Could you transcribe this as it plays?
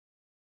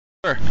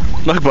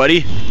Look,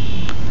 buddy.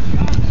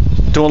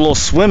 Doing a little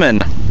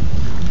swimming.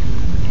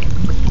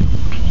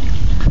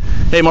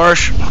 Hey,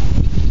 Marsh.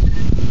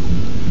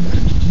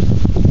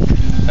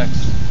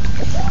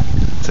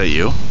 Is that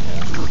you?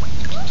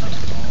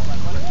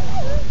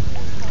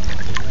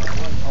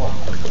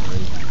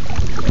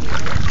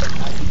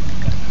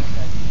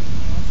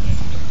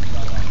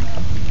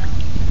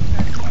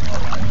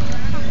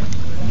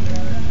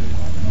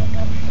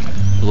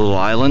 A little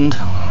island.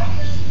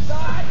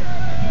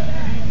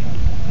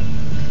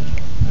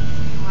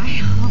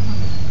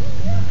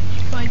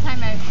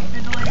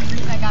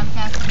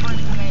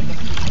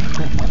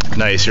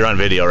 Nice, you're on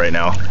video right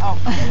now.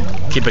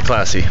 Oh. Keep it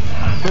classy.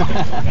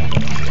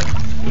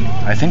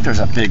 I think there's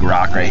a big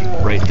rock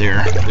right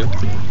there.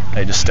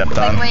 I just stepped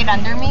on. Like right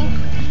under me?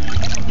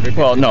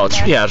 Well, no, it's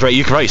right.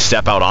 You can probably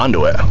step out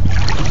onto it.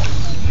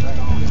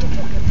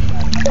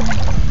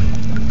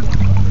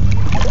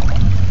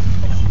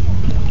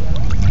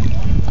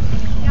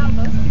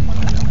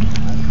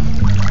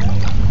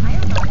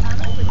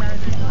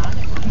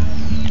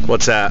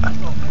 What's that?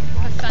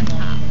 The sun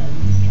top.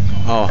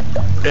 Oh,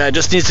 yeah, it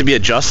just needs to be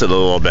adjusted a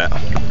little bit.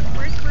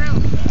 Where's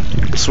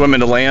Brew? Swimming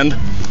to land?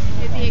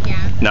 Is he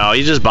again? No,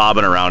 he's just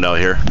bobbing around out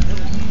here.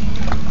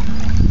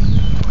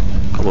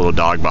 A little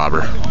dog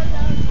bobber.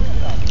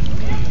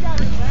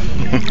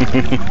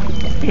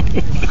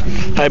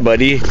 Hi,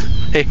 buddy.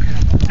 Hey,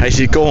 how's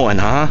it going,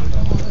 huh?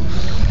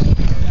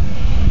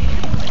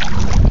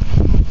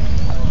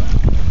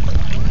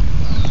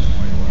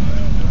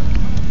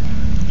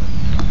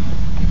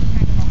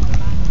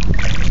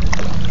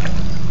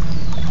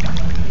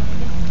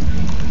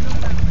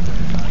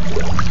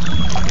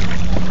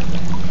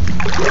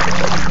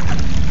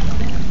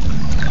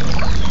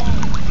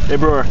 Hey,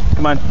 Brewer,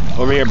 come on,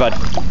 over here, bud.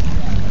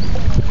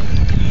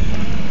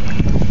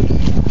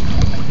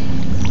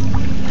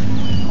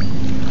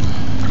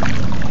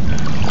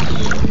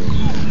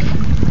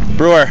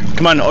 Brewer,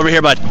 come on, over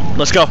here, bud.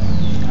 Let's go.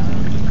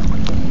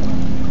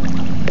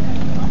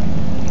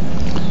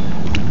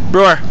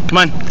 Brewer, come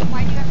on.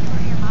 Why do you have to go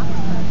to your mom?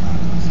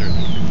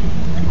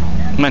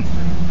 Come on.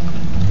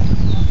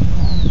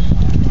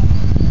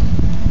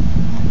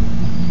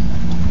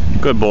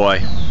 Good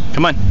boy.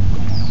 Come on. I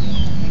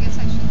guess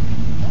I should.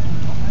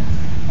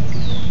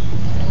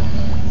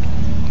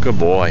 Good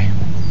boy.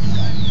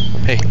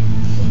 Hey.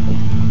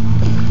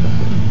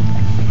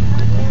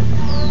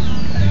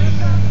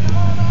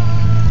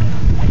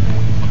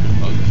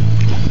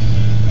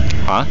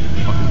 Huh?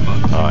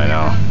 Oh, I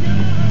know.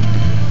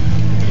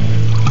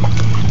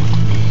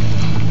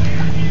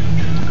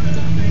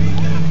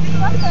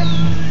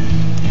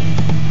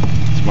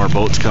 Some more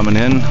boats coming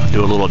in.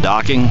 Do a little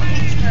docking.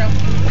 Thanks, Drew.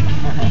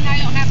 Now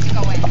you don't have to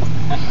go in.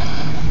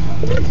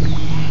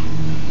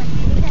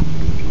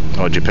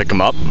 Oh, did you pick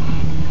them up?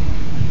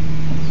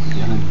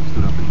 Yeah, and I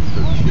stood up and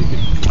started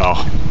shaking.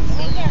 Oh.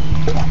 Stay here.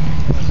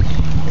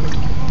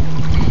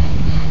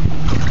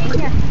 Stay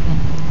here.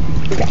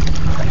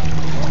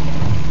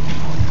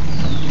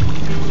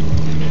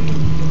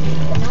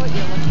 I know what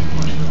you're looking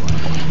for.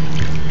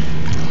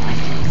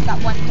 It's got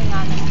one thing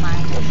on his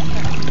mind.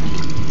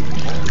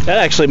 That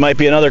actually might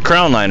be another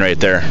Crownline right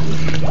there.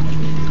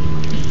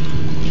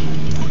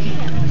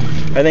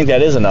 I think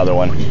that is another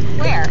one.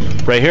 Where?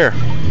 Right here.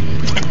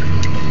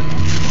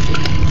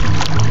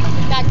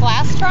 That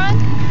Glastron?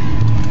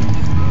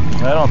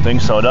 I don't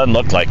think so. It doesn't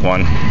look like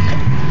one.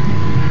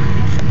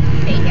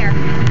 Stay here.